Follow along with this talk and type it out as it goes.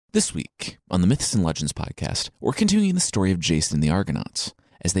This week, on the Myths and Legends podcast, we're continuing the story of Jason and the Argonauts,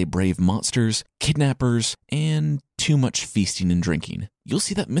 as they brave monsters, kidnappers, and too much feasting and drinking. You'll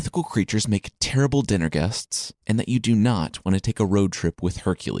see that mythical creatures make terrible dinner guests, and that you do not want to take a road trip with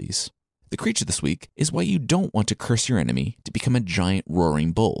Hercules. The creature this week is why you don't want to curse your enemy to become a giant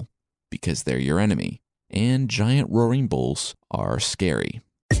roaring bull, because they're your enemy, and giant roaring bulls are scary.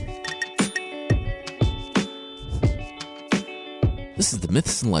 This is the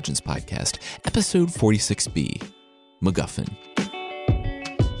Myths and Legends podcast, episode 46B, MacGuffin.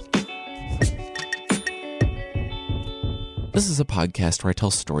 This is a podcast where I tell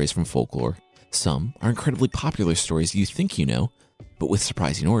stories from folklore. Some are incredibly popular stories you think you know, but with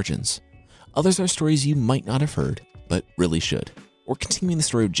surprising origins. Others are stories you might not have heard, but really should. We're continuing the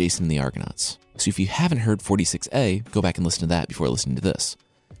story of Jason and the Argonauts, so if you haven't heard 46A, go back and listen to that before listening to this.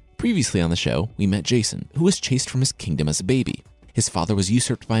 Previously on the show, we met Jason, who was chased from his kingdom as a baby. His father was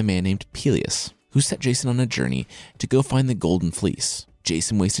usurped by a man named Peleus, who set Jason on a journey to go find the Golden Fleece.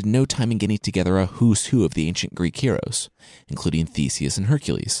 Jason wasted no time in getting together a who's who of the ancient Greek heroes, including Theseus and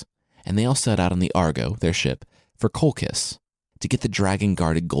Hercules, and they all set out on the Argo, their ship, for Colchis, to get the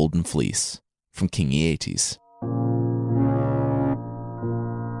dragon-guarded Golden Fleece from King Aeetes.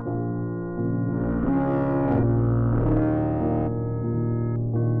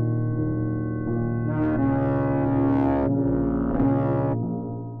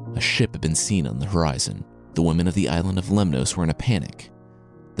 A ship had been seen on the horizon. The women of the island of Lemnos were in a panic.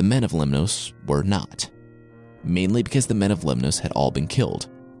 The men of Lemnos were not, mainly because the men of Lemnos had all been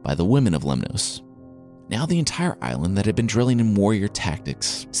killed by the women of Lemnos. Now the entire island that had been drilling in warrior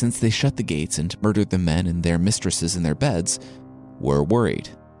tactics since they shut the gates and murdered the men and their mistresses in their beds were worried.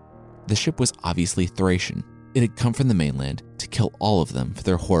 The ship was obviously Thracian. It had come from the mainland to kill all of them for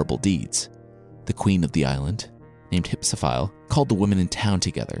their horrible deeds. The queen of the island, named Hypsipyle, called the women in town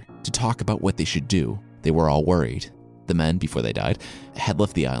together to talk about what they should do. They were all worried. The men, before they died, had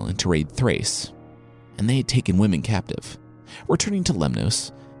left the island to raid Thrace, and they had taken women captive. Returning to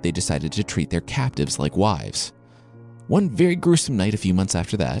Lemnos, they decided to treat their captives like wives. One very gruesome night a few months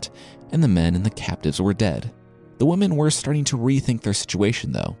after that, and the men and the captives were dead. The women were starting to rethink their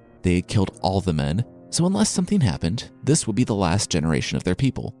situation, though. They had killed all the men, so unless something happened, this would be the last generation of their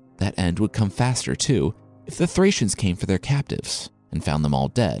people. That end would come faster, too, if the Thracians came for their captives and found them all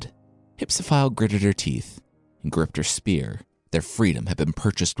dead. Hypsipyle gritted her teeth and gripped her spear. Their freedom had been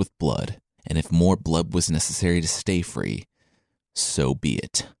purchased with blood, and if more blood was necessary to stay free, so be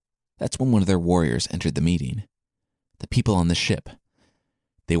it. That's when one of their warriors entered the meeting. The people on the ship,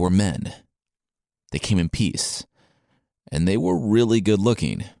 they were men. They came in peace, and they were really good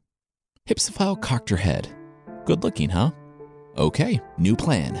looking. Hypsipyle cocked her head. Good looking, huh? Okay, new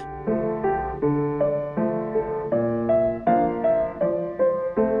plan.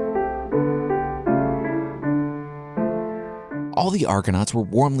 All the Argonauts were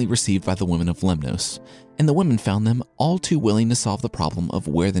warmly received by the women of Lemnos, and the women found them all too willing to solve the problem of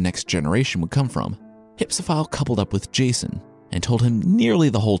where the next generation would come from. Hypsipyle coupled up with Jason and told him nearly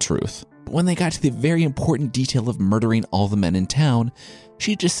the whole truth. But when they got to the very important detail of murdering all the men in town,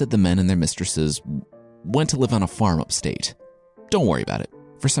 she just said the men and their mistresses went to live on a farm upstate. Don't worry about it.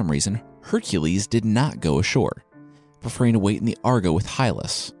 For some reason, Hercules did not go ashore, preferring to wait in the Argo with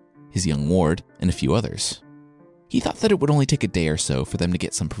Hylas, his young ward, and a few others. He thought that it would only take a day or so for them to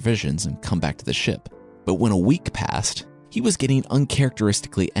get some provisions and come back to the ship. But when a week passed, he was getting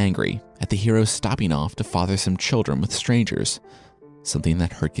uncharacteristically angry at the heroes stopping off to father some children with strangers, something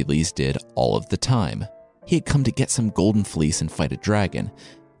that Hercules did all of the time. He had come to get some golden fleece and fight a dragon,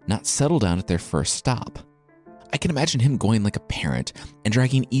 not settle down at their first stop. I can imagine him going like a parent and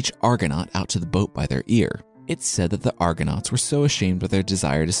dragging each Argonaut out to the boat by their ear. It's said that the Argonauts were so ashamed of their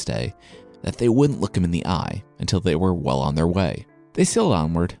desire to stay that they wouldn't look him in the eye until they were well on their way. They sailed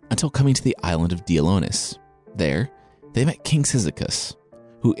onward until coming to the island of Dialonis. There, they met King Cyzicus,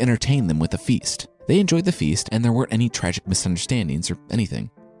 who entertained them with a feast. They enjoyed the feast, and there weren't any tragic misunderstandings or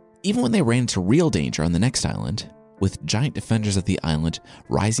anything. Even when they ran into real danger on the next island, with giant defenders of the island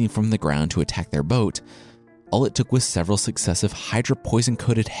rising from the ground to attack their boat, all it took was several successive Hydra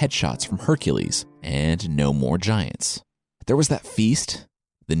poison-coated headshots from Hercules, and no more giants. There was that feast,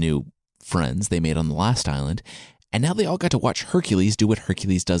 the new friends they made on the last island, and now they all got to watch Hercules do what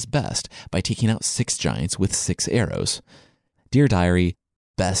Hercules does best by taking out 6 giants with 6 arrows. Dear Diary,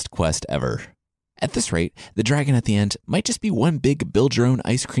 best quest ever. At this rate, the dragon at the end might just be one big build-your-own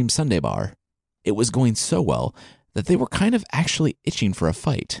ice cream sundae bar. It was going so well that they were kind of actually itching for a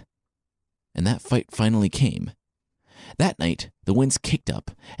fight. And that fight finally came. That night, the winds kicked up,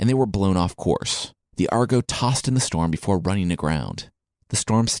 and they were blown off course. The Argo tossed in the storm before running aground. The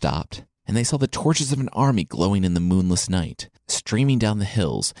storm stopped, and they saw the torches of an army glowing in the moonless night, streaming down the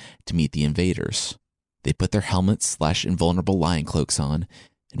hills to meet the invaders. They put their helmets/invulnerable lion cloaks on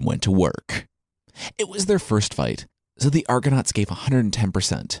and went to work. It was their first fight, so the Argonauts gave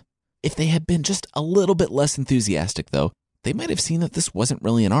 110%. If they had been just a little bit less enthusiastic, though, they might have seen that this wasn't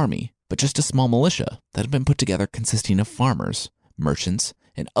really an army, but just a small militia that had been put together consisting of farmers, merchants,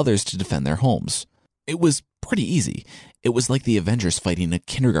 and others to defend their homes. It was pretty easy. It was like the Avengers fighting a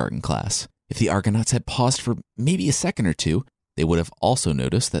kindergarten class. If the Argonauts had paused for maybe a second or two, they would have also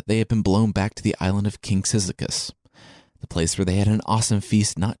noticed that they had been blown back to the island of King Cyzicus, the place where they had an awesome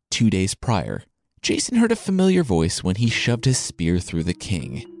feast not 2 days prior. Jason heard a familiar voice when he shoved his spear through the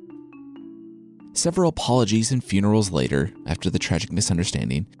king. Several apologies and funerals later, after the tragic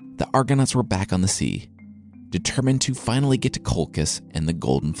misunderstanding, the Argonauts were back on the sea, determined to finally get to Colchis and the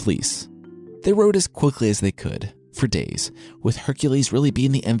Golden Fleece. They rowed as quickly as they could, for days, with Hercules really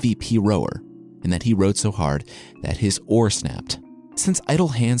being the MVP rower, and that he rowed so hard that his oar snapped. Since idle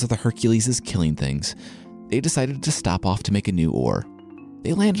hands are the Hercules' killing things, they decided to stop off to make a new oar.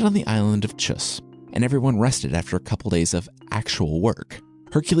 They landed on the island of Chus, and everyone rested after a couple days of actual work.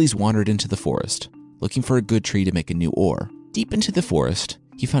 Hercules wandered into the forest, looking for a good tree to make a new oar. Deep into the forest,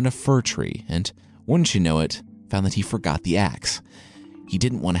 he found a fir tree, and wouldn't you know it, found that he forgot the axe. He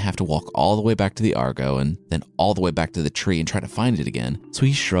didn't want to have to walk all the way back to the Argo and then all the way back to the tree and try to find it again, so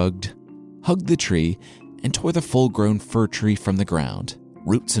he shrugged, hugged the tree, and tore the full-grown fir tree from the ground,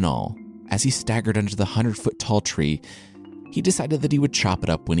 roots and all. As he staggered under the 100-foot-tall tree, he decided that he would chop it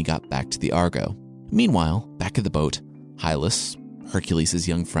up when he got back to the Argo. Meanwhile, back at the boat, Hylas, Hercules'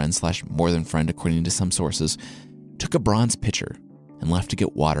 young friend/more than friend according to some sources, took a bronze pitcher and left to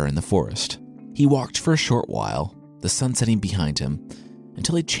get water in the forest. He walked for a short while, the sun setting behind him,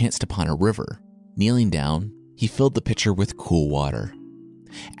 until he chanced upon a river. Kneeling down, he filled the pitcher with cool water.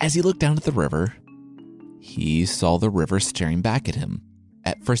 As he looked down at the river, he saw the river staring back at him.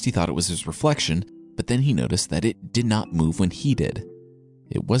 At first he thought it was his reflection, but then he noticed that it did not move when he did.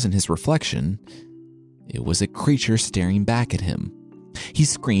 It wasn't his reflection. It was a creature staring back at him. He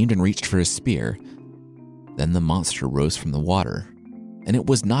screamed and reached for his spear. Then the monster rose from the water. And it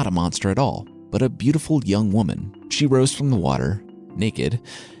was not a monster at all, but a beautiful young woman. She rose from the water, naked,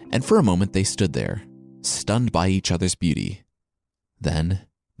 and for a moment they stood there, stunned by each other's beauty. Then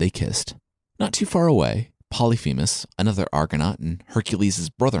they kissed. Not too far away, Polyphemus, another Argonaut and Hercules'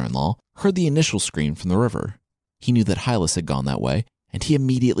 brother-in-law, heard the initial scream from the river. He knew that Hylas had gone that way, and he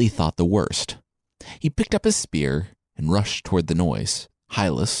immediately thought the worst. He picked up his spear and rushed toward the noise.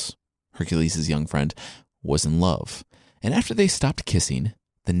 Hylas, Hercules' young friend, was in love, and after they stopped kissing,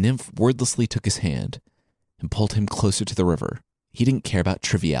 the nymph wordlessly took his hand and pulled him closer to the river. He didn't care about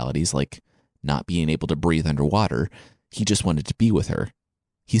trivialities like not being able to breathe underwater. He just wanted to be with her.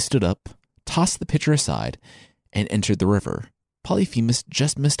 He stood up, tossed the pitcher aside, and entered the river. Polyphemus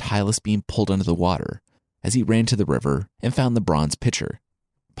just missed Hylas being pulled under the water as he ran to the river and found the bronze pitcher.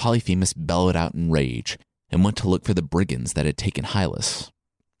 Polyphemus bellowed out in rage and went to look for the brigands that had taken Hylas.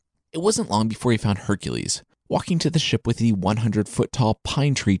 It wasn't long before he found Hercules, walking to the ship with the 100-foot-tall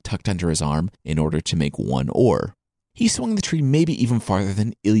pine tree tucked under his arm in order to make one oar. He swung the tree maybe even farther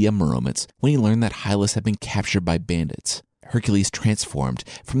than Ilya Muromets when he learned that Hylas had been captured by bandits. Hercules transformed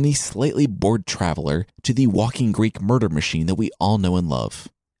from the slightly bored traveler to the walking Greek murder machine that we all know and love,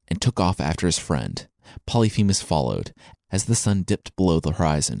 and took off after his friend. Polyphemus followed as the sun dipped below the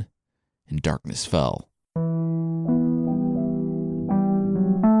horizon and darkness fell.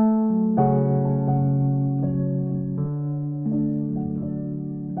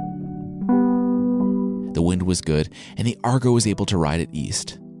 The wind was good, and the Argo was able to ride it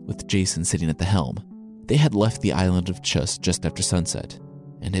east, with Jason sitting at the helm. They had left the island of Chus just after sunset,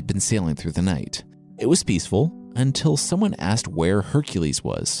 and had been sailing through the night. It was peaceful until someone asked where Hercules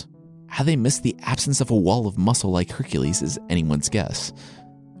was. How they missed the absence of a wall of muscle like Hercules is anyone's guess.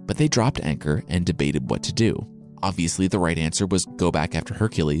 But they dropped anchor and debated what to do. Obviously, the right answer was go back after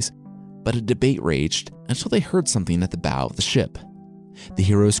Hercules, but a debate raged until they heard something at the bow of the ship. The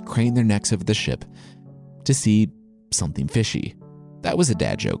heroes craned their necks over the ship to see something fishy. That was a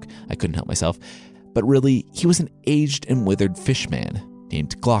dad joke, I couldn't help myself, but really, he was an aged and withered fishman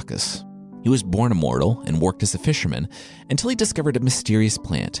named Glaucus. He was born immortal and worked as a fisherman until he discovered a mysterious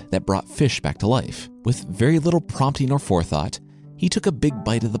plant that brought fish back to life. With very little prompting or forethought, he took a big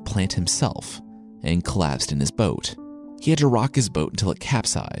bite of the plant himself and collapsed in his boat. He had to rock his boat until it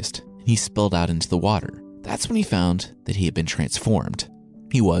capsized, and he spilled out into the water. That's when he found that he had been transformed.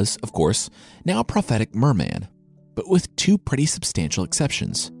 He was, of course, now a prophetic merman, but with two pretty substantial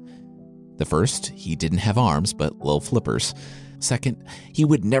exceptions. The first, he didn't have arms, but little flippers. Second, he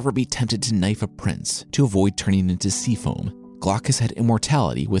would never be tempted to knife a prince to avoid turning into sea foam. Glaucus had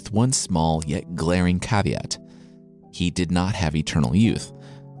immortality with one small yet glaring caveat. He did not have eternal youth.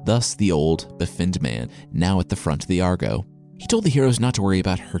 Thus, the old, befinned man, now at the front of the Argo. He told the heroes not to worry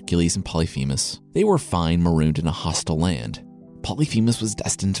about Hercules and Polyphemus. They were fine marooned in a hostile land. Polyphemus was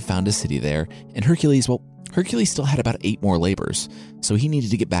destined to found a city there, and Hercules still had about 8 more labors, so he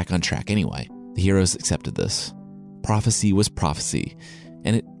needed to get back on track anyway. The heroes accepted this. Prophecy was prophecy,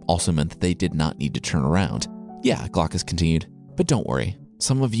 and it also meant that they did not need to turn around. Yeah, Glaucus continued, but don't worry.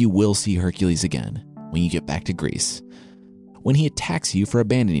 Some of you will see Hercules again when you get back to Greece, when he attacks you for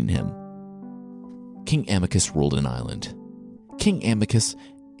abandoning him. King Amycus ruled an island. King Amycus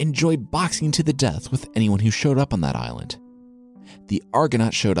enjoyed boxing to the death with anyone who showed up on that island. The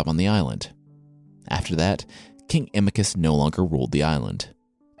Argonauts showed up on the island. After that, King Amycus no longer ruled the island.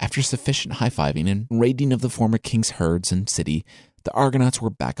 After sufficient high-fiving and raiding of the former king's herds and city, the Argonauts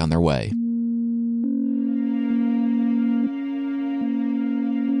were back on their way.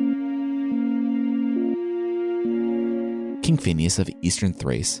 King Phineus of eastern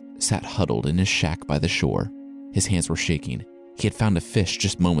Thrace sat huddled in his shack by the shore. His hands were shaking. He had found a fish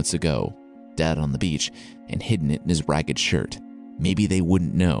just moments ago, dead on the beach, and hidden it in his ragged shirt. Maybe they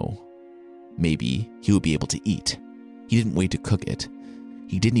wouldn't know. Maybe he would be able to eat. He didn't wait to cook it.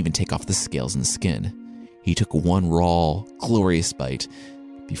 He didn't even take off the scales and skin. He took one raw, glorious bite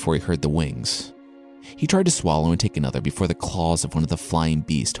before he heard the wings. He tried to swallow and take another before the claws of one of the flying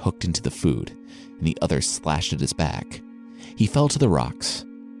beasts hooked into the food, and the other slashed at his back. He fell to the rocks,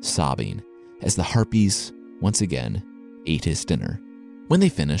 sobbing, as the harpies, once again, ate his dinner. When they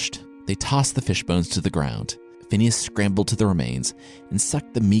finished, they tossed the fish bones to the ground. Phineus scrambled to the remains and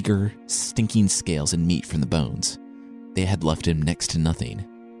sucked the meager, stinking scales and meat from the bones. They had left him next to nothing.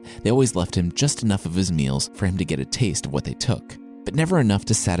 They always left him just enough of his meals for him to get a taste of what they took, but never enough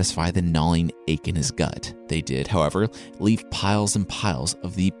to satisfy the gnawing ache in his gut. They did, however, leave piles and piles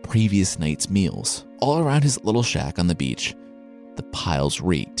of the previous night's meals. All around his little shack on the beach, the piles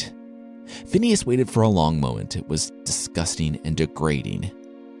reeked. Phineus waited for a long moment. It was disgusting and degrading,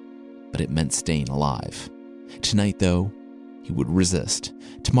 but it meant staying alive. Tonight, though, he would resist.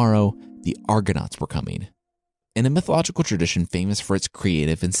 Tomorrow, the Argonauts were coming. In a mythological tradition famous for its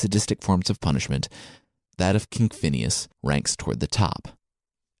creative and sadistic forms of punishment, that of King Phineus ranks toward the top.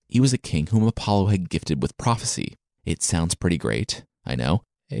 He was a king whom Apollo had gifted with prophecy. It sounds pretty great, I know,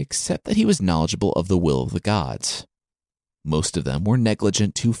 except that he was knowledgeable of the will of the gods. Most of them were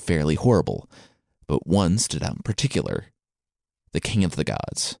negligent to fairly horrible, but one stood out in particular. The king of the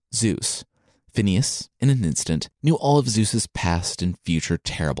gods, Zeus. Phineus, in an instant, knew all of Zeus's past and future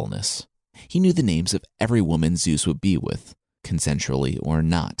terribleness. He knew the names of every woman Zeus would be with, consensually or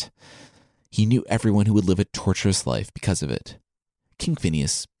not. He knew everyone who would live a torturous life because of it. King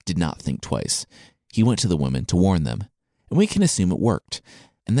Phineus did not think twice. He went to the women to warn them, and we can assume it worked,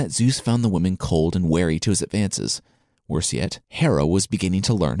 and that Zeus found the women cold and wary to his advances. Worse yet, Hera was beginning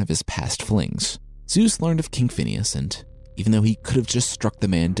to learn of his past flings. Zeus learned of King Phineus, and even though he could have just struck the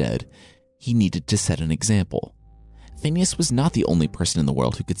man dead, he needed to set an example. Phineus was not the only person in the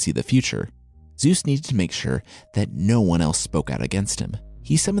world who could see the future. Zeus needed to make sure that no one else spoke out against him.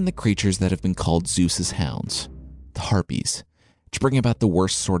 He summoned the creatures that have been called Zeus's hounds, the Harpies, to bring about the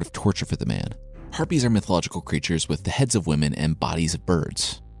worst sort of torture for the man. Harpies are mythological creatures with the heads of women and bodies of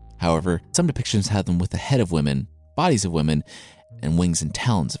birds. However, some depictions have them with the head of women, bodies of women, and wings and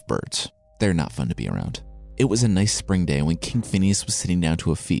talons of birds. They're not fun to be around. It was a nice spring day when King Phineus was sitting down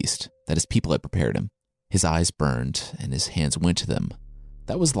to a feast that his people had prepared him. His eyes burned and his hands went to them.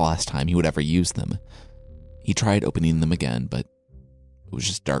 That was the last time he would ever use them. He tried opening them again, but it was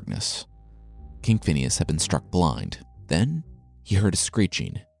just darkness. King Phineus had been struck blind. Then he heard a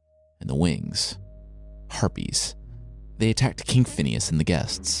screeching, and the wings. Harpies. They attacked King Phineus and the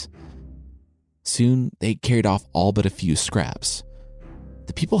guests. Soon they carried off all but a few scraps.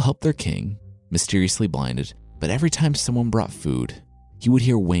 The people helped their king, mysteriously blinded, but every time someone brought food, he would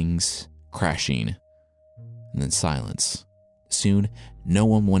hear wings crashing, and then silence. Soon, no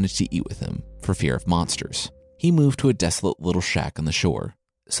one wanted to eat with him for fear of monsters. He moved to a desolate little shack on the shore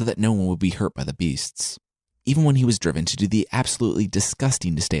so that no one would be hurt by the beasts. Even when he was driven to do the absolutely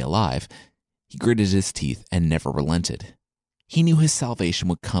disgusting to stay alive, he gritted his teeth and never relented. He knew his salvation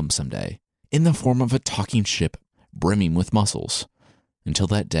would come someday, in the form of a talking ship brimming with mussels. Until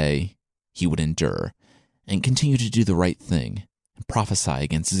that day, he would endure and continue to do the right thing and prophesy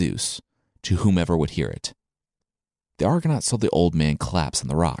against Zeus to whomever would hear it. The Argonauts saw the old man collapse on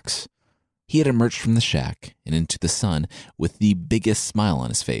the rocks. He had emerged from the shack and into the sun with the biggest smile on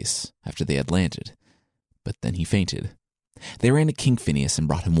his face after they had landed, but then he fainted. They ran to King Phineus and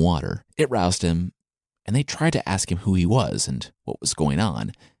brought him water. It roused him, and they tried to ask him who he was and what was going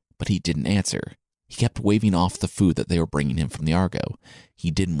on, but he didn't answer. He kept waving off the food that they were bringing him from the Argo.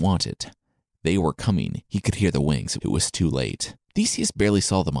 He didn't want it. They were coming. He could hear the wings. It was too late. Theseus barely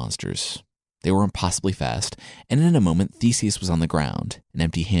saw the monsters. They were impossibly fast, and in a moment Theseus was on the ground and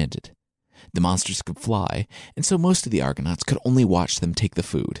empty-handed. The monsters could fly, and so most of the Argonauts could only watch them take the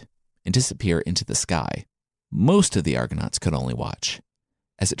food and disappear into the sky. Most of the Argonauts could only watch.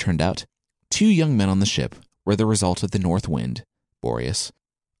 As it turned out, 2 young men on the ship were the result of the north wind, Boreas,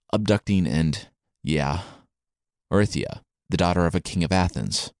 abducting Eurythia, the daughter of a king of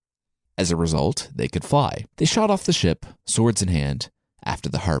Athens. As a result, they could fly. They shot off the ship, swords in hand, after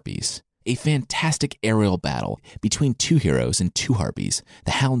the Harpies. A fantastic aerial battle between 2 heroes and 2 Harpies,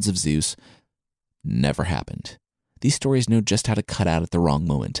 the hounds of Zeus, never happened. These stories know just how to cut out at the wrong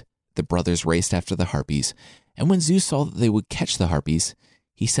moment. The brothers raced after the Harpies, and when Zeus saw that they would catch the Harpies,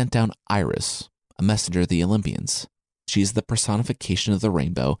 he sent down Iris, a messenger of the Olympians. She is the personification of the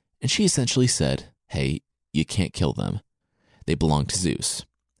rainbow, and she essentially said, hey, you can't kill them. They belong to Zeus.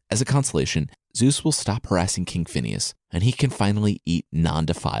 As a consolation, Zeus will stop harassing King Phineus, and he can finally eat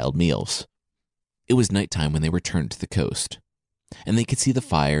non-defiled meals. It was nighttime when they returned to the coast, and they could see the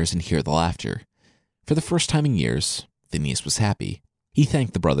fires and hear the laughter. For the first time in years, Phineus was happy. He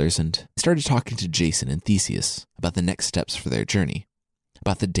thanked the brothers and started talking to Jason and Theseus about the next steps for their journey,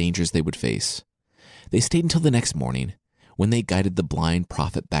 about the dangers they would face. They stayed until the next morning, when they guided the blind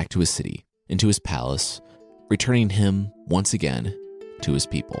prophet back to his city, into his palace, returning him once again to his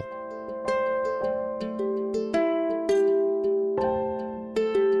people.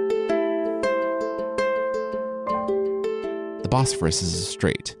 The Bosphorus is a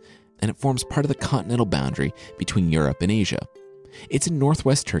strait, and it forms part of the continental boundary between Europe and Asia. It's in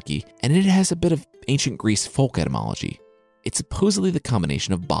northwest Turkey, and it has a bit of ancient Greece folk etymology. It's supposedly the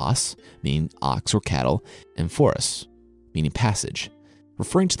combination of bos, meaning ox or cattle, and phoros, meaning passage,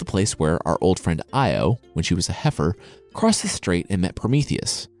 referring to the place where our old friend Io, when she was a heifer, crossed the strait and met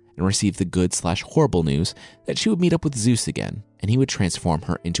Prometheus, and received the good/horrible news that she would meet up with Zeus again, and he would transform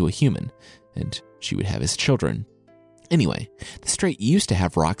her into a human, and she would have his children. Anyway, the strait used to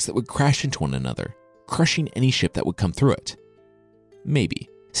have rocks that would crash into one another, crushing any ship that would come through it. Maybe.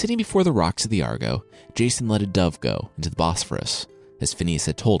 Sitting before the rocks of the Argo, Jason let a dove go into the Bosphorus, as Phineus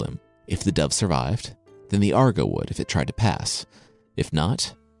had told him. If the dove survived, then the Argo would if it tried to pass. If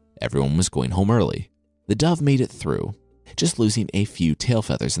not, everyone was going home early. The dove made it through, just losing a few tail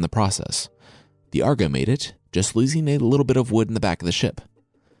feathers in the process. The Argo made it, just losing a little bit of wood in the back of the ship.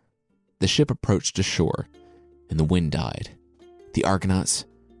 The ship approached a shore, and the wind died. The Argonauts,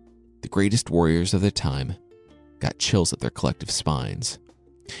 the greatest warriors of their time, got chills up their collective spines.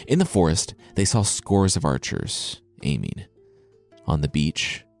 In the forest, they saw scores of archers aiming. On the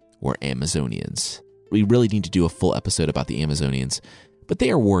beach were Amazonians. We really need to do a full episode about the Amazonians, but they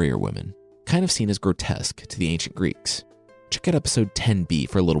are warrior women, kind of seen as grotesque to the ancient Greeks. Check out episode 10b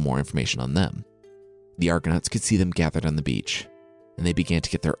for a little more information on them. The Argonauts could see them gathered on the beach, and they began to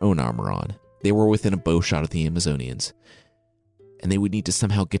get their own armor on. They were within a bow shot of the Amazonians, and they would need to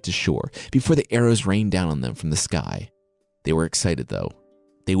somehow get to shore before the arrows rained down on them from the sky. They were excited, though.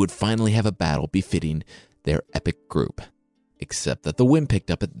 They would finally have a battle befitting their epic group, except that the wind picked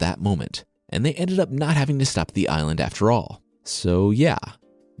up at that moment, and they ended up not having to stop at the island after all. So yeah,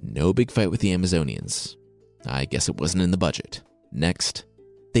 no big fight with the Amazonians. I guess it wasn't in the budget. Next,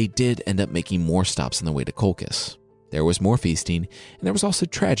 they did end up making more stops on the way to Colchis. There was more feasting, and there was also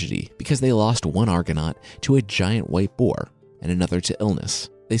tragedy because they lost one Argonaut to a giant white boar and another to illness.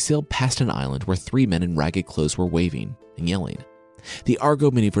 They sailed past an island where 3 men in ragged clothes were waving and yelling. The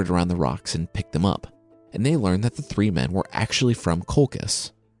Argo maneuvered around the rocks and picked them up, and they learned that the 3 men were actually from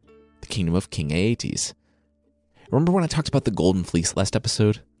Colchis, the kingdom of King Aeetes. Remember when I talked about the Golden Fleece last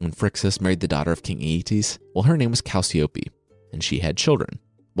episode, when Phrixus married the daughter of King Aeetes? Well, her name was Chalciope, and she had children.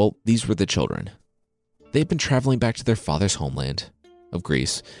 Well, these were the children. They had been traveling back to their father's homeland of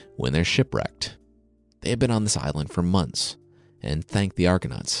Greece when their ship wrecked. They had been on this island for months, and thanked the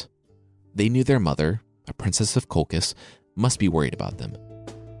Argonauts. They knew their mother, a princess of Colchis, must be worried about them.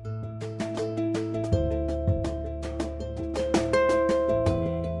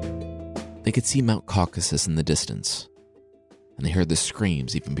 They could see Mount Caucasus in the distance, and they heard the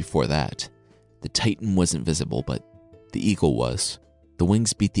screams even before that. The Titan wasn't visible, but the eagle was. The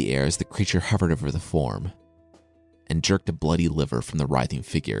wings beat the air as the creature hovered over the form and jerked a bloody liver from the writhing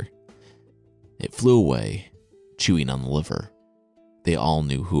figure. It flew away, chewing on the liver. They all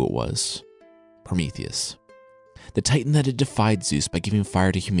knew who it was. Prometheus. The Titan that had defied Zeus by giving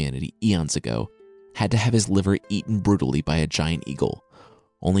fire to humanity eons ago had to have his liver eaten brutally by a giant eagle,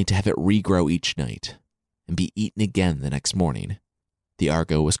 only to have it regrow each night and be eaten again the next morning. The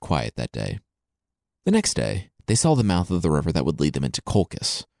Argo was quiet that day. The next day, they saw the mouth of the river that would lead them into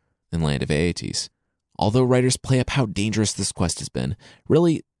Colchis, in land of Aeetes. Although writers play up how dangerous this quest has been,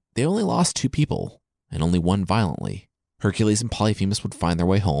 really, they only lost 2 people, and only one violently. Hercules and Polyphemus would find their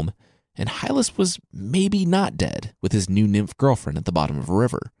way home, and Hylas was maybe not dead with his new nymph girlfriend at the bottom of a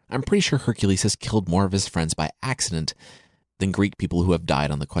river. I'm pretty sure Hercules has killed more of his friends by accident than Greek people who have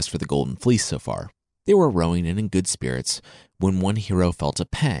died on the quest for the Golden Fleece so far. They were rowing and in good spirits when one hero felt a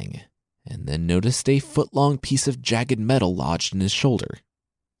pang, and then noticed a foot-long piece of jagged metal lodged in his shoulder.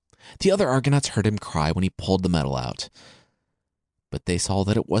 The other Argonauts heard him cry when he pulled the metal out, but they saw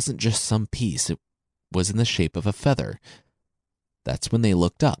that it wasn't just some piece, it was in the shape of a feather. That's when they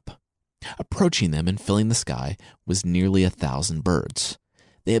looked up. Approaching them and filling the sky was nearly 1,000 birds.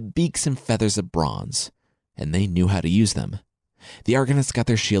 They had beaks and feathers of bronze, and they knew how to use them. The Argonauts got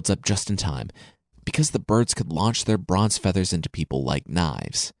their shields up just in time, because the birds could launch their bronze feathers into people like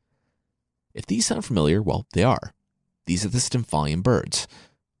knives. If these sound familiar, well, they are. These are the Stymphalian birds.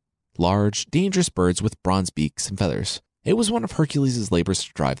 Large, dangerous birds with bronze beaks and feathers. It was one of Hercules' labors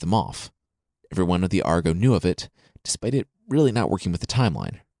to drive them off. Everyone of the Argo knew of it, despite it really not working with the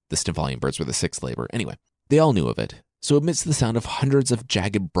timeline. The Stymphalian birds were the 6th labor. Anyway, they all knew of it. So amidst the sound of hundreds of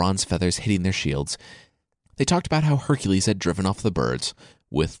jagged bronze feathers hitting their shields, they talked about how Hercules had driven off the birds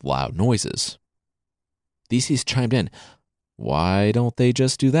with loud noises. Theseus chimed in, "Why don't they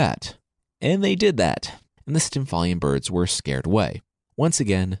just do that?" And they did that, and the Stymphalian birds were scared away. Once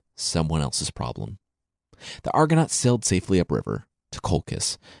again, someone else's problem. The Argonauts sailed safely upriver to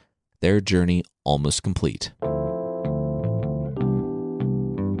Colchis, their journey almost complete.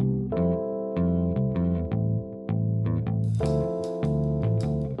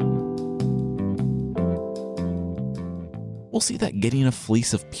 We'll see that getting a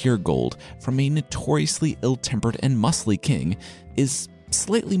fleece of pure gold from a notoriously ill-tempered and muscly king is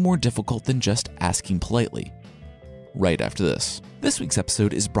slightly more difficult than just asking politely. Right after this. This week's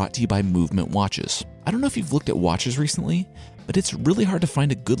episode is brought to you by Movement Watches. I don't know if you've looked at watches recently, but it's really hard to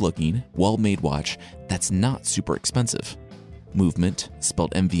find a good-looking, well-made watch that's not super expensive. Movement,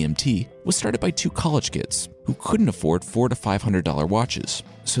 spelled MVMT, was started by 2 college kids who couldn't afford $400 to $500 watches,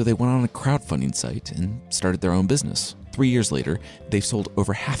 so they went on a crowdfunding site and started their own business. 3 years later, they've sold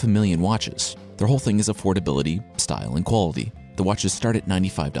over 500,000 watches. Their whole thing is affordability, style, and quality. The watches start at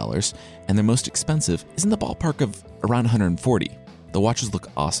 $95, and their most expensive is in the ballpark of around $140. The watches look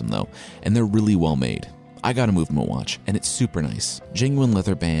awesome though, and they're really well made. I got a Movement watch, and it's super nice. Genuine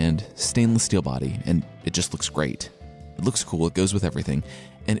leather band, stainless steel body, and it just looks great. It looks cool, it goes with everything,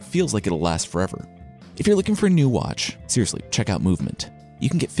 and it feels like it'll last forever. If you're looking for a new watch, seriously, check out Movement. You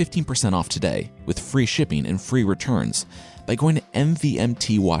can get 15% off today with free shipping and free returns by going to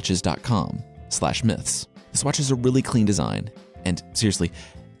mvmtwatches.com/myths. This watch has a really clean design, and seriously,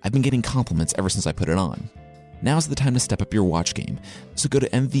 I've been getting compliments ever since I put it on. Now's the time to step up your watch game, so go to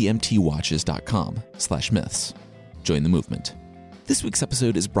mvmtwatches.com/myths. Join the movement. This week's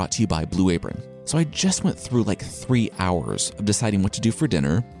episode is brought to you by Blue Apron. So I just went through like 3 hours of deciding what to do for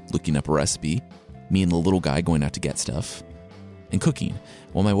dinner, looking up a recipe, me and the little guy going out to get stuff, and cooking,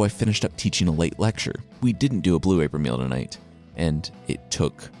 while my wife finished up teaching a late lecture. We didn't do a Blue Apron meal tonight, and it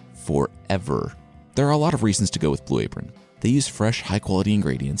took forever. There are a lot of reasons to go with Blue Apron. They use fresh, high-quality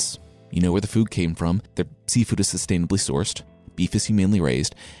ingredients. You know where the food came from, their seafood is sustainably sourced, beef is humanely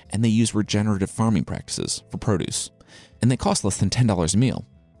raised, and they use regenerative farming practices for produce. And they cost less than $10 a meal.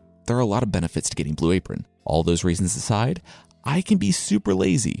 There are a lot of benefits to getting Blue Apron. All those reasons aside, I can be super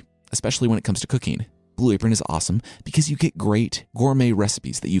lazy, especially when it comes to cooking. Blue Apron is awesome because you get great gourmet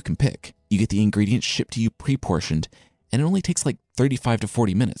recipes that you can pick. You get the ingredients shipped to you pre-portioned, and it only takes like 35 to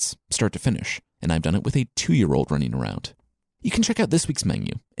 40 minutes, start to finish. And I've done it with a 2-year-old running around. You can check out this week's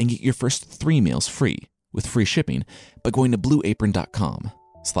menu and get your first 3 meals free with free shipping by going to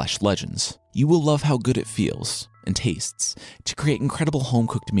blueapron.com/legends. You will love how good it feels and tastes to create incredible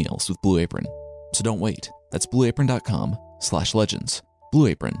home-cooked meals with Blue Apron. So don't wait. That's blueapron.com/legends. Blue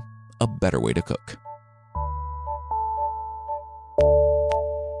Apron, a better way to cook.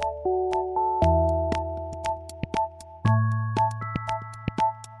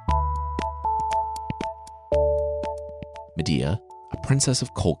 Medea, a princess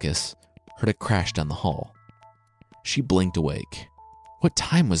of Colchis, heard a crash down the hall. She blinked awake. What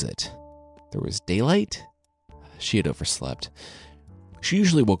time was it? There was daylight? She had overslept. She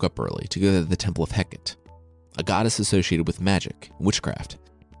usually woke up early to go to the Temple of Hecate, a goddess associated with magic and witchcraft.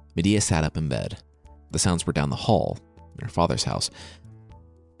 Medea sat up in bed. The sounds were down the hall, in her father's house.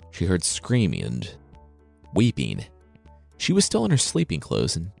 She heard screaming and weeping. She was still in her sleeping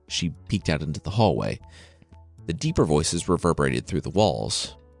clothes, and she peeked out into the hallway. The deeper voices reverberated through the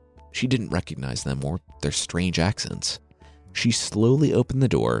walls. She didn't recognize them or their strange accents. She slowly opened the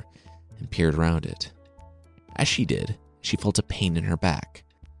door and peered around it. As she did, she felt a pain in her back,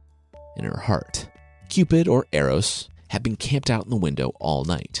 in her heart. Cupid, or Eros, had been camped out in the window all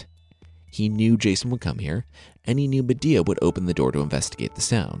night. He knew Jason would come here, and he knew Medea would open the door to investigate the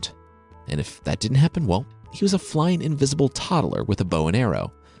sound. And if that didn't happen, well, he was a flying invisible toddler with a bow and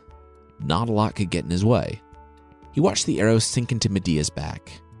arrow. Not a lot could get in his way. He watched the arrow sink into Medea's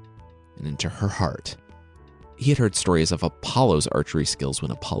back and into her heart. He had heard stories of Apollo's archery skills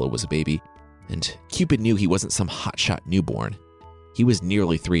when Apollo was a baby, and Cupid knew he wasn't some hotshot newborn. He was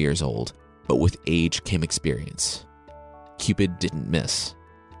nearly 3 years old, but with age came experience. Cupid didn't miss.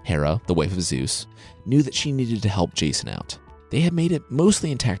 Hera, the wife of Zeus, knew that she needed to help Jason out. They had made it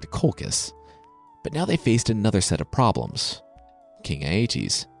mostly intact to Colchis, but now they faced another set of problems. King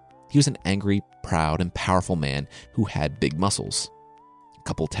Aeetes. He was an angry, proud, and powerful man who had big muscles. A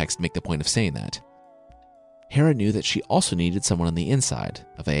couple texts make the point of saying that. Hera knew that she also needed someone on the inside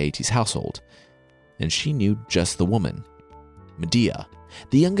of Aeetes' household, and she knew just the woman, Medea,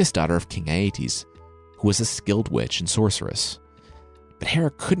 the youngest daughter of King Aeetes, who was a skilled witch and sorceress. But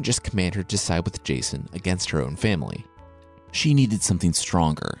Hera couldn't just command her to side with Jason against her own family. She needed something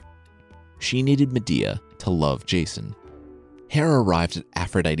stronger. She needed Medea to love Jason. Hera arrived at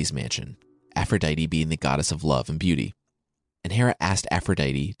Aphrodite's mansion, Aphrodite being the goddess of love and beauty, and Hera asked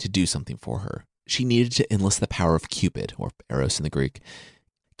Aphrodite to do something for her. She needed to enlist the power of Cupid, or Eros in the Greek.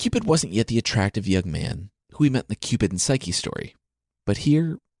 Cupid wasn't yet the attractive young man who we met in the Cupid and Psyche story, but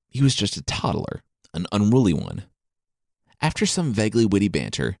here he was just a toddler, an unruly one. After some vaguely witty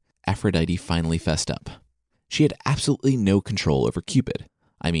banter, Aphrodite finally fessed up. She had absolutely no control over Cupid.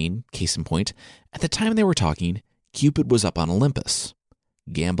 I mean, case in point, at the time they were talking, Cupid was up on Olympus,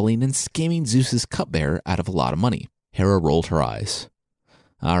 gambling and scamming Zeus's cupbearer out of a lot of money. Hera rolled her eyes.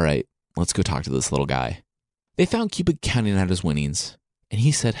 All right, let's go talk to this little guy. They found Cupid counting out his winnings, and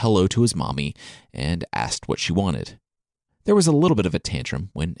he said hello to his mommy and asked what she wanted. There was a little bit of a tantrum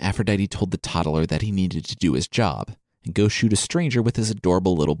when Aphrodite told the toddler that he needed to do his job and go shoot a stranger with his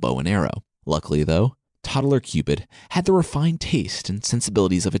adorable little bow and arrow. Luckily, though, toddler Cupid had the refined taste and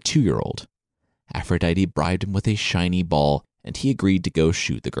sensibilities of a 2-year-old. Aphrodite bribed him with a shiny ball, and he agreed to go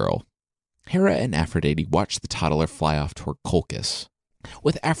shoot the girl. Hera and Aphrodite watched the toddler fly off toward Colchis,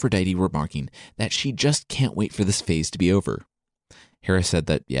 with Aphrodite remarking that she just can't wait for this phase to be over. Hera said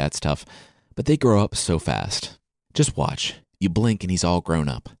that, yeah, it's tough, but they grow up so fast. Just watch. You blink and he's all grown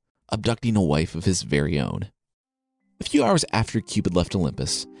up, abducting a wife of his very own. A few hours after Cupid left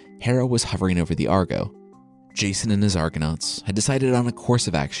Olympus, Hera was hovering over the Argo. Jason and his Argonauts had decided on a course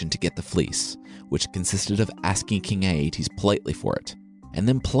of action to get the fleece, which consisted of asking King Aeetes politely for it, and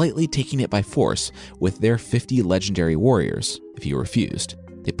then politely taking it by force with their 50 legendary warriors if he refused.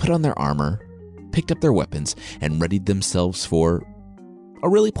 They put on their armor, picked up their weapons, and readied themselves for a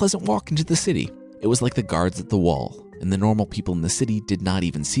really pleasant walk into the city. It was like the guards at the wall, and the normal people in the city did not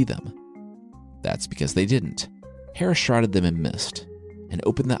even see them. That's because they didn't. Hera shrouded them in mist, and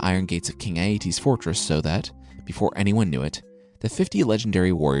opened the iron gates of King Aeetes' fortress so that, before anyone knew it, the 50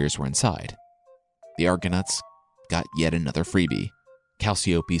 legendary warriors were inside. The Argonauts got yet another freebie.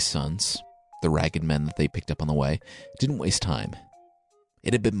 Chalciope's sons, the ragged men that they picked up on the way, didn't waste time.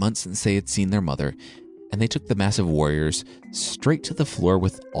 It had been months since they had seen their mother, and they took the massive warriors straight to the floor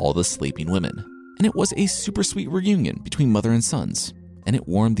with all the sleeping women. And it was a super sweet reunion between mother and sons, and it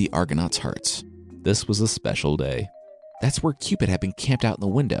warmed the Argonauts' hearts. This was a special day. That's where Cupid had been camped out in the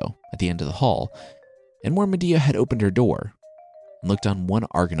window at the end of the hall, and where Medea had opened her door and looked on one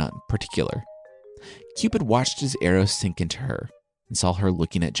Argonaut in particular. Cupid watched his arrow sink into her and saw her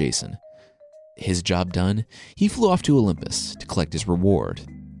looking at Jason. His job done, he flew off to Olympus to collect his reward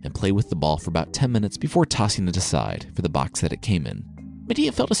and play with the ball for about 10 minutes before tossing it aside for the box that it came in.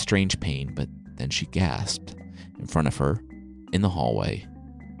 Medea felt a strange pain, but then she gasped. In front of her, in the hallway,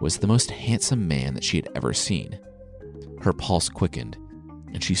 was the most handsome man that she had ever seen. Her pulse quickened,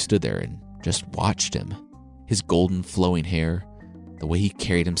 and she stood there and just watched him. His golden flowing hair, the way he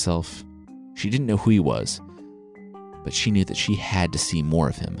carried himself. She didn't know who he was, but she knew that she had to see more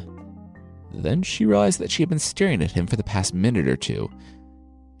of him. Then she realized that she had been staring at him for the past minute or two,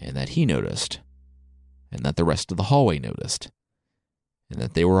 and that he noticed, and that the rest of the hallway noticed, and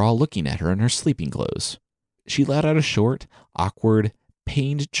that they were all looking at her in her sleeping clothes. She let out a short, awkward,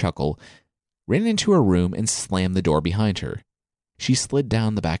 pained chuckle, ran into her room, and slammed the door behind her. She slid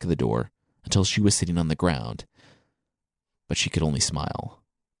down the back of the door until she was sitting on the ground, but she could only smile.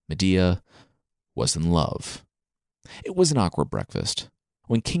 Medea was in love. It was an awkward breakfast.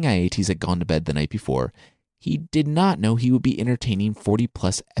 When King Aeetes had gone to bed the night before, he did not know he would be entertaining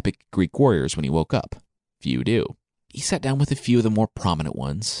 40-plus epic Greek warriors when he woke up. Few do. He sat down with a few of the more prominent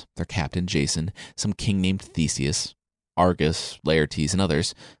ones, their captain Jason, some king named Theseus, Argus, Laertes, and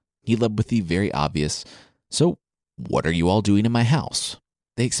others. He led with the very obvious, "So, what are you all doing in my house?"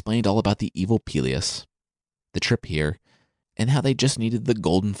 They explained all about the evil Peleus, the trip here, and how they just needed the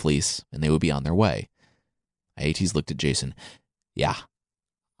golden fleece and they would be on their way. Aeetes looked at Jason. "Yeah,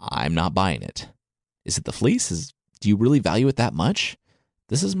 I'm not buying it. Is it the fleece? Do you really value it that much?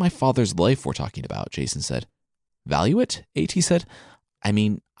 This is my father's life we're talking about," Jason said. "Value it?" Aeetes said. "I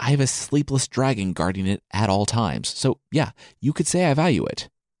mean, I have a sleepless dragon guarding it at all times. So, yeah, you could say I value it.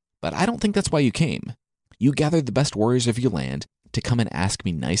 But I don't think that's why you came. You gathered the best warriors of your land to come and ask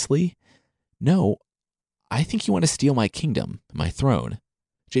me nicely? No, I think you want to steal my kingdom, my throne."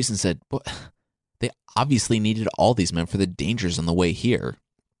 Jason said, "But they obviously needed all these men for the dangers on the way here.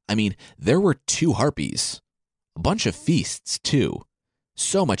 I mean, there were 2 harpies, a bunch of feasts, too.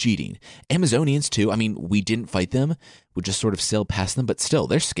 So much eating. Amazonians, too. I mean, we didn't fight them. We just sort of sailed past them, but still,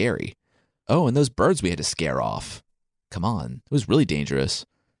 they're scary. Oh, and those birds we had to scare off. Come on, it was really dangerous."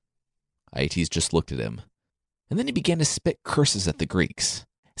 Aeetes just looked at him. And then he began to spit curses at the Greeks,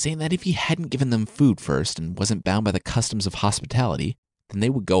 saying that if he hadn't given them food first and wasn't bound by the customs of hospitality, then they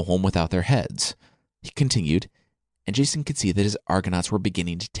would go home without their heads. He continued, and Jason could see that his Argonauts were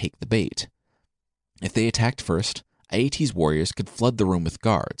beginning to take the bait. If they attacked first, Aeetes' warriors could flood the room with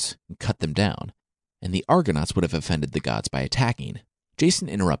guards and cut them down, and the Argonauts would have offended the gods by attacking. Jason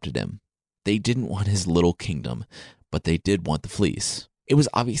interrupted him. They didn't want his little kingdom, but they did want the fleece. It was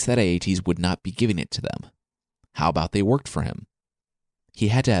obvious that Aeetes would not be giving it to them. How about they worked for him? He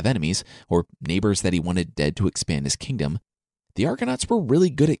had to have enemies, or neighbors that he wanted dead to expand his kingdom. The Argonauts were really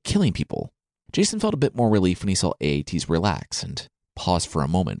good at killing people. Jason felt a bit more relief when he saw Aeetes relax and pause for a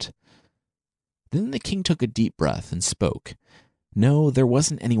moment. Then the king took a deep breath and spoke. No, there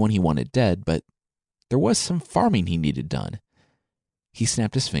wasn't anyone he wanted dead, but there was some farming he needed done. He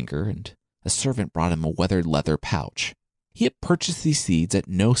snapped his finger, and a servant brought him a weathered leather pouch. He had purchased these seeds at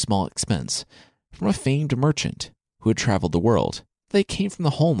no small expense from a famed merchant who had traveled the world. They came from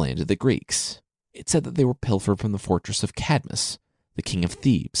the homeland of the Greeks. It said that they were pilfered from the fortress of Cadmus, the king of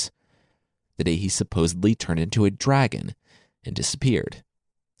Thebes, the day he supposedly turned into a dragon and disappeared.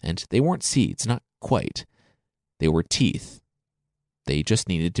 And they weren't seeds, not quite. They were teeth. They just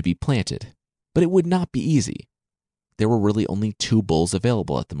needed to be planted. But it would not be easy. There were really only 2 bulls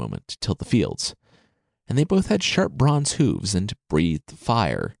available at the moment to till the fields, and they both had sharp bronze hooves and breathed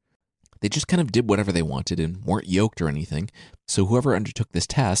fire. They just kind of did whatever they wanted and weren't yoked or anything, so whoever undertook this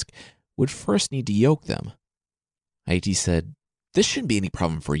task would first need to yoke them. Aeetes said, "This shouldn't be any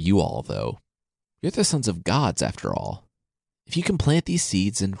problem for you all, though. You're the sons of gods, after all. If you can plant these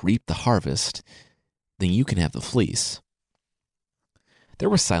seeds and reap the harvest, then you can have the fleece." There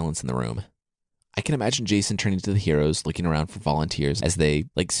was silence in the room. I can imagine Jason turning to the heroes, looking around for volunteers as they,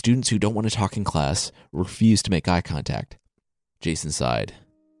 like students who don't want to talk in class, refuse to make eye contact. Jason sighed.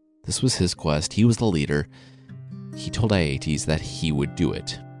 This was his quest. He was the leader. He told Aeetes that he would do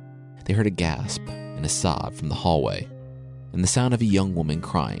it. They heard a gasp and a sob from the hallway, and the sound of a young woman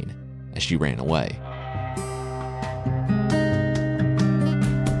crying as she ran away.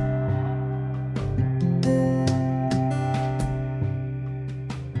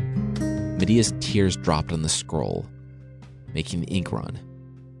 Medea's tears dropped on the scroll, making the ink run.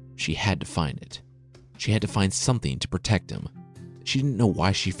 She had to find it. She had to find something to protect him. She didn't know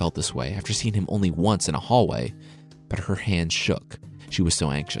why she felt this way after seeing him only once in a hallway, but her hands shook. She was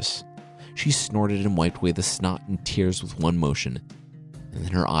so anxious. She snorted and wiped away the snot and tears with one motion, and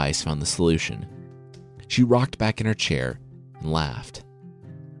then her eyes found the solution. She rocked back in her chair and laughed.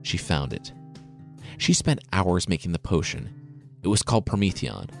 She found it. She spent hours making the potion. It was called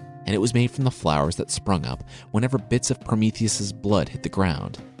Prometheon, and it was made from the flowers that sprung up whenever bits of Prometheus's blood hit the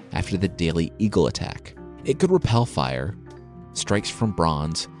ground after the daily eagle attack. It could repel fire, strikes from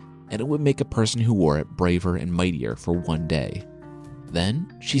bronze, and it would make a person who wore it braver and mightier for one day.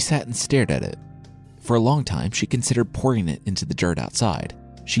 Then she sat and stared at it. For a long time, she considered pouring it into the dirt outside.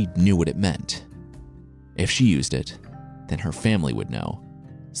 She knew what it meant. If she used it, then her family would know.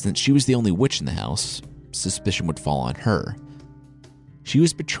 Since she was the only witch in the house, suspicion would fall on her. She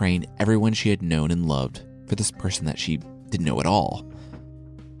was betraying everyone she had known and loved for this person that she didn't know at all.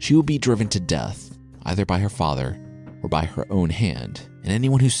 She would be driven to death, either by her father or by her own hand, and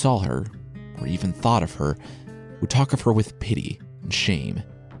anyone who saw her, or even thought of her, would talk of her with pity and shame,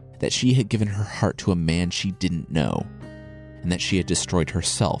 that she had given her heart to a man she didn't know, and that she had destroyed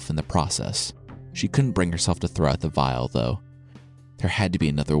herself in the process. She couldn't bring herself to throw out the vial, though. There had to be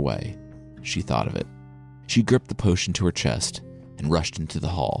another way. She thought of it. She gripped the potion to her chest and rushed into the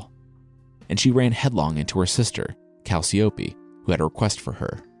hall. And she ran headlong into her sister, Chalciope, who had a request for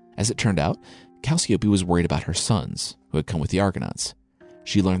her. As it turned out, Chalciope was worried about her sons, who had come with the Argonauts.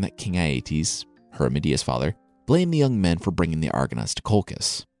 She learned that King Aeetes, her and Medea's father, blamed the young men for bringing the Argonauts to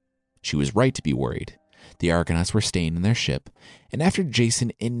Colchis. She was right to be worried. The Argonauts were staying in their ship, and after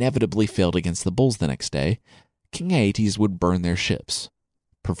Jason inevitably failed against the bulls the next day, King Aeetes would burn their ships,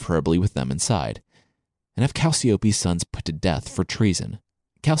 preferably with them inside, and have Chalciope's sons put to death for treason.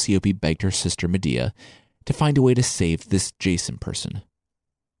 Chalciope begged her sister Medea to find a way to save this Jason person.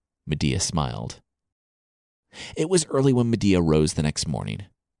 Medea smiled. It was early when Medea rose the next morning.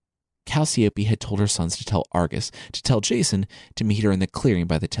 Chalciope had told her sons to tell Argus to tell Jason to meet her in the clearing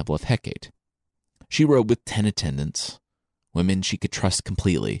by the Temple of Hecate. She rode with 10 attendants, women she could trust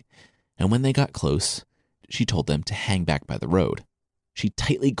completely, and when they got close, she told them to hang back by the road. She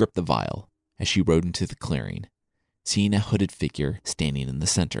tightly gripped the vial as she rode into the clearing, seeing a hooded figure standing in the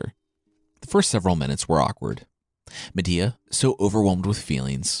center. The first several minutes were awkward. Medea, so overwhelmed with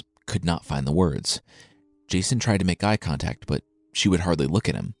feelings, could not find the words. Jason tried to make eye contact, but she would hardly look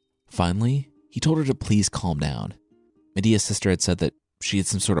at him. Finally, he told her to please calm down. Medea's sister had said that she had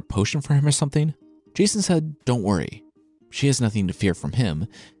some sort of potion for him or something. Jason said, "Don't worry. She has nothing to fear from him."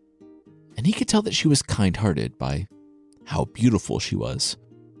 And he could tell that she was kind-hearted by how beautiful she was.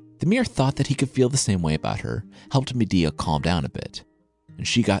 The mere thought that he could feel the same way about her helped Medea calm down a bit, and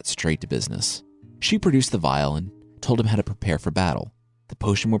she got straight to business. She produced the vial and told him how to prepare for battle. The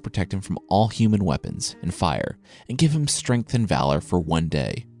potion would protect him from all human weapons and fire and give him strength and valor for one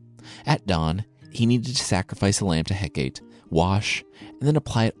day. At dawn, he needed to sacrifice a lamb to Hecate, wash, and then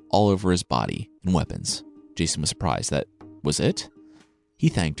apply it all over his body and weapons. Jason was surprised. That was it? He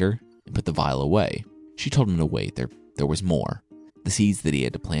thanked her and put the vial away. She told him to wait. There was more. The seeds that he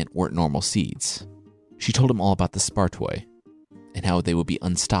had to plant weren't normal seeds. She told him all about the Spartoi and how they would be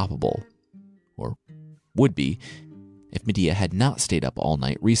unstoppable, or would be, if Medea had not stayed up all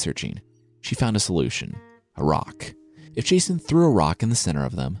night researching. She found a solution: a rock. If Jason threw a rock in the center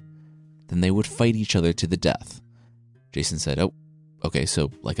of them, then they would fight each other to the death. Jason said, "Oh, okay,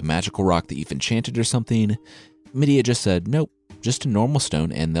 so like a magical rock that you've enchanted or something?" Medea just said, "Nope, just a normal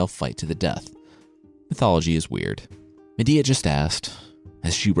stone and they'll fight to the death." Mythology is weird. Medea just asked,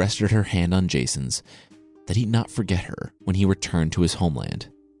 as she rested her hand on Jason's, that he not forget her when he returned to his homeland.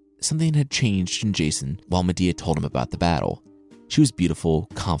 Something had changed in Jason while Medea told him about the battle. She was beautiful,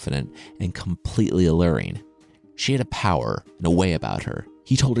 confident, and completely alluring. She had a power and a way about her.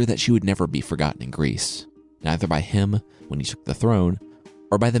 He told her that she would never be forgotten in Greece, neither by him when he took the throne,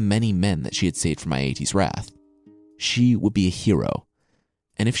 or by the many men that she had saved from Aeetes' wrath. She would be a hero,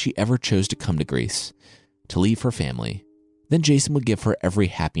 and if she ever chose to come to Greece, to leave her family, then Jason would give her every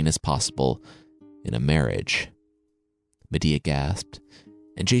happiness possible in a marriage. Medea gasped,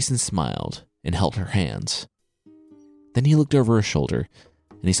 and Jason smiled and held her hands. Then he looked over her shoulder,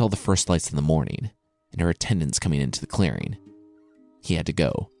 and he saw the first lights in the morning, and her attendants coming into the clearing. He had to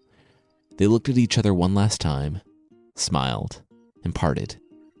go. They looked at each other one last time, smiled, and parted.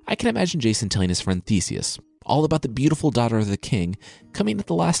 I can imagine Jason telling his friend Theseus all about the beautiful daughter of the king coming at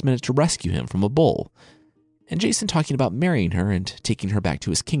the last minute to rescue him from a bull, and Jason talking about marrying her and taking her back to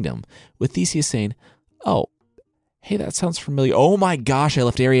his kingdom, with Theseus saying, "Oh, hey, that sounds familiar. Oh my gosh, I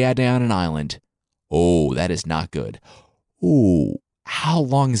left Ariadne on an island. Oh, that is not good. Oh, how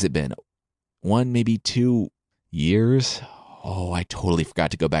long has it been? 1, maybe 2 years? Oh, I totally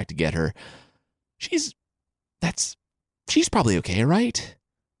forgot to go back to get her. She's probably okay, right?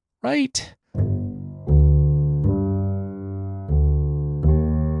 Right?"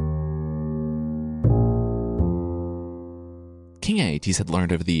 King Aeetes had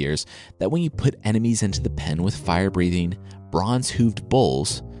learned over the years that when you put enemies into the pen with fire-breathing, bronze-hooved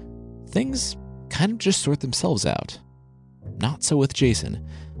bulls, things kind of just sort themselves out. Not so with Jason.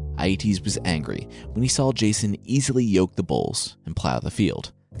 Aeetes was angry when he saw Jason easily yoke the bulls and plow the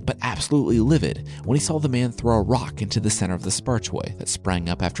field, but absolutely livid when he saw the man throw a rock into the center of the Spartoi that sprang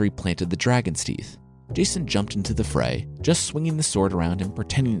up after he planted the dragon's teeth. Jason jumped into the fray, just swinging the sword around and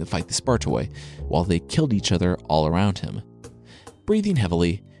pretending to fight the Spartoi, while they killed each other all around him. Breathing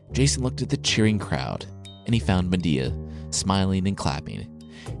heavily, Jason looked at the cheering crowd, and he found Medea, smiling and clapping.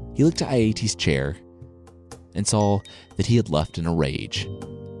 He looked at Aeetes' chair and saw that he had left in a rage.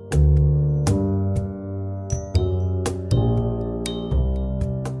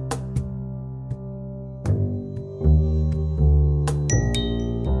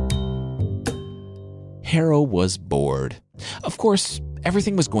 Hera was bored. Of course,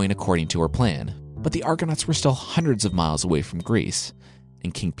 everything was going according to her plan, but the Argonauts were still hundreds of miles away from Greece,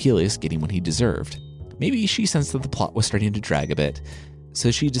 and King Pelias getting what he deserved. Maybe she sensed that the plot was starting to drag a bit,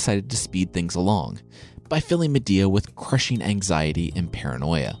 so she decided to speed things along by filling Medea with crushing anxiety and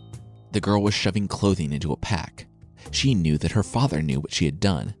paranoia. The girl was shoving clothing into a pack. She knew that her father knew what she had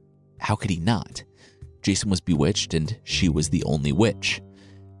done. How could he not? Jason was bewitched, and she was the only witch.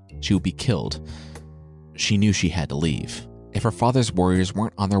 She would be killed. She knew she had to leave. If her father's warriors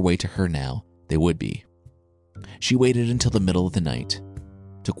weren't on their way to her now, they would be. She waited until the middle of the night,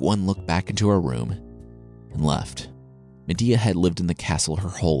 took one look back into her room, and left. Medea had lived in the castle her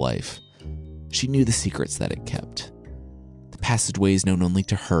whole life. She knew the secrets that it kept. The passageways known only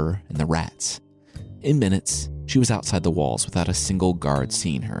to her and the rats. In minutes, she was outside the walls without a single guard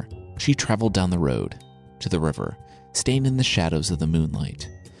seeing her. She traveled down the road to the river, staying in the shadows of the moonlight.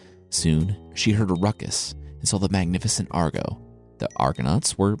 Soon, she heard a ruckus and saw the magnificent Argo. The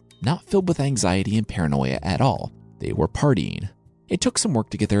Argonauts were not filled with anxiety and paranoia at all. They were partying. It took some work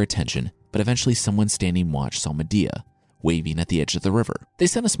to get their attention, but eventually someone standing watch saw Medea, waving at the edge of the river. They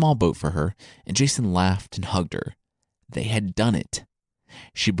sent a small boat for her, and Jason laughed and hugged her. They had done it.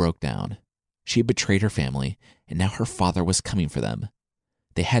 She broke down. She had betrayed her family, and now her father was coming for them.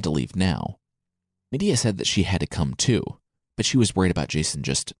 They had to leave now. Medea said that she had to come too, but she was worried about Jason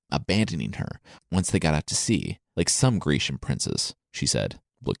just abandoning her once they got out to sea, like some Grecian princes, she said,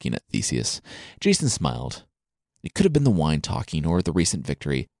 looking at Theseus. Jason smiled. It could have been the wine talking or the recent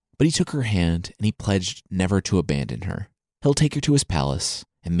victory, but he took her hand and he pledged never to abandon her. He'll take her to his palace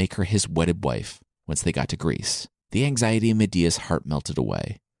and make her his wedded wife once they got to Greece. The anxiety in Medea's heart melted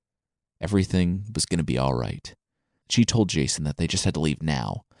away. Everything was going to be all right. She told Jason that they just had to leave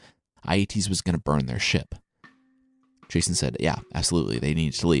now. Aeetes was going to burn their ship. Jason said, yeah, absolutely, they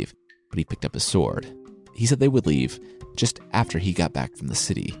needed to leave, but he picked up his sword. He said they would leave just after he got back from the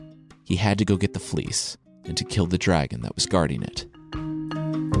city. He had to go get the fleece and to kill the dragon that was guarding it.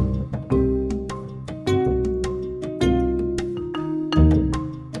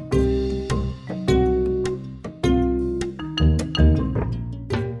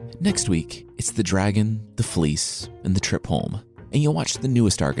 Next week, it's the dragon, the fleece, and the trip home. And you'll watch the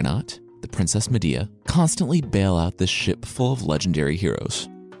newest Argonaut, the Princess Medea, constantly bail out this ship full of legendary heroes.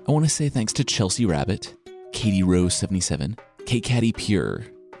 I want to say thanks to Chelsea Rabbit, Katie Rose 77, K-Caddy Pure,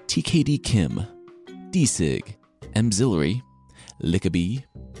 TKD Kim, D-Sig, Mzillery, Lickabee,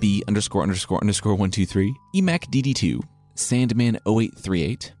 B___123, Emac DD2, Sandman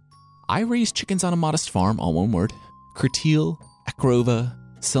 0838, I Raise Chickens on a Modest Farm, all one word, Curtil, Akrova,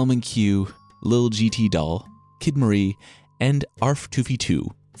 Selman Q, Lil GT Doll, Kid Marie, and Arf2v2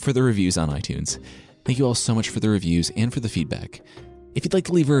 for the reviews on iTunes. Thank you all so much for the reviews and for the feedback. If you'd like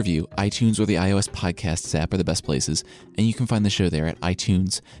to leave a review, iTunes or the iOS Podcasts app are the best places, and you can find the show there at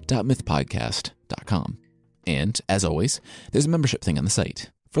itunes.mythpodcast.com. And, as always, there's a membership thing on the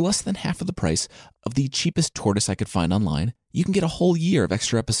site. For less than half of the price of the cheapest tortoise I could find online, you can get a whole year of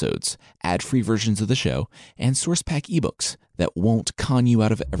extra episodes, ad-free versions of the show, and source pack ebooks that won't con you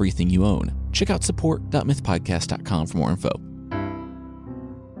out of everything you own. Check out support.mythpodcast.com for more info.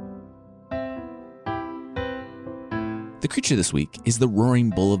 The creature this week is the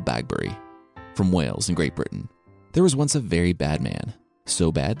Roaring Bull of Bagbury, from Wales in Great Britain. There was once a very bad man,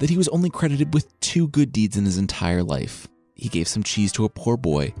 so bad that he was only credited with 2 good deeds in his entire life. He gave some cheese to a poor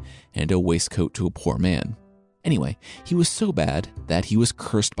boy and a waistcoat to a poor man. Anyway, he was so bad that he was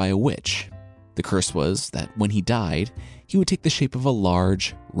cursed by a witch. The curse was that when he died, he would take the shape of a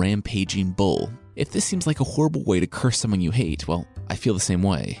large, rampaging bull. If this seems like a horrible way to curse someone you hate, well, I feel the same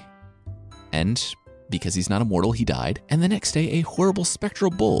way. And because he's not immortal, he died, and the next day a horrible spectral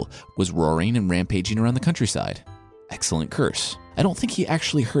bull was roaring and rampaging around the countryside. Excellent curse. I don't think he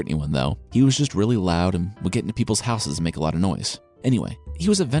actually hurt anyone, though. He was just really loud and would get into people's houses and make a lot of noise. Anyway, he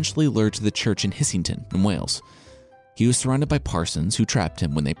was eventually lured to the church in Hissington, in Wales. He was surrounded by parsons who trapped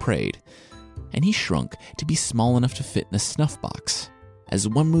him when they prayed, and he shrunk to be small enough to fit in a snuff box. As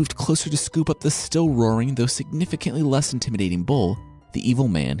one moved closer to scoop up the still roaring, though significantly less intimidating bull, the evil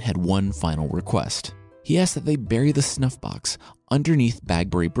man had one final request. He asked that they bury the snuff box underneath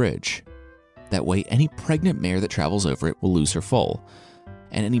Bagbury Bridge. That way, any pregnant mare that travels over it will lose her foal,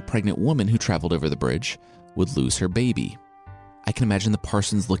 and any pregnant woman who traveled over the bridge would lose her baby. I can imagine the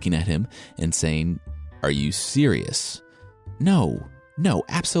parsons looking at him and saying, "Are you serious?" No,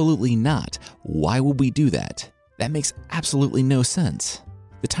 absolutely not. Why would we do that? That makes absolutely no sense.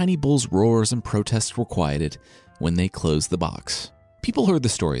 The tiny bull's roars and protests were quieted when they closed the box. People heard the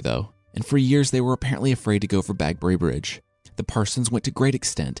story, though, and for years they were apparently afraid to go over Bagbury Bridge. The Parsons went to great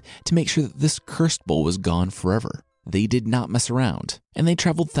extent to make sure that this cursed bull was gone forever. They did not mess around, and they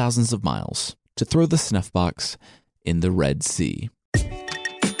traveled thousands of miles to throw the snuff box in the Red Sea.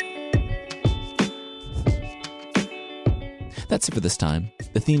 That's it for this time.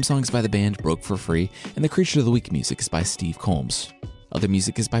 The theme songs by the band Broke for Free, and the Creature of the Week music is by Steve Combs. Other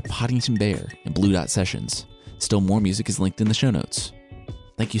music is by Poddington Bear and Blue Dot Sessions. Still more music is linked in the show notes.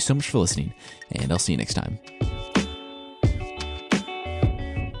 Thank you so much for listening, and I'll see you next time.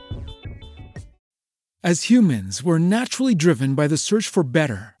 As humans, we're naturally driven by the search for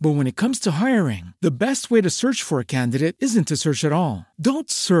better. But when it comes to hiring, the best way to search for a candidate isn't to search at all.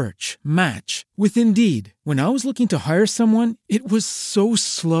 Don't search, match with Indeed. When I was looking to hire someone, it was so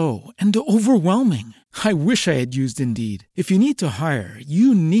slow and overwhelming. I wish I had used Indeed. If you need to hire,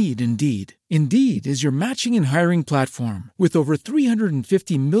 you need Indeed. Indeed is your matching and hiring platform with over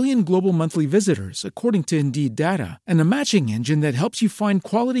 350 million global monthly visitors, according to Indeed data, and a matching engine that helps you find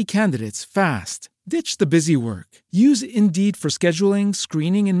quality candidates fast. Ditch the busy work. Use Indeed for scheduling,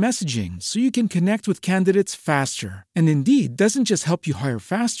 screening, and messaging so you can connect with candidates faster. And Indeed doesn't just help you hire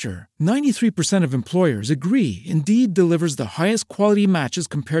faster. 93% of employers agree Indeed delivers the highest quality matches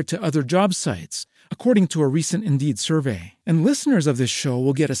compared to other job sites, according to a recent Indeed survey. And listeners of this show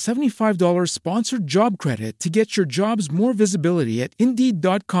will get a $75 sponsored job credit to get your jobs more visibility at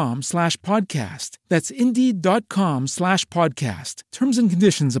Indeed.com/podcast. That's Indeed.com/podcast. Terms and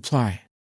conditions apply.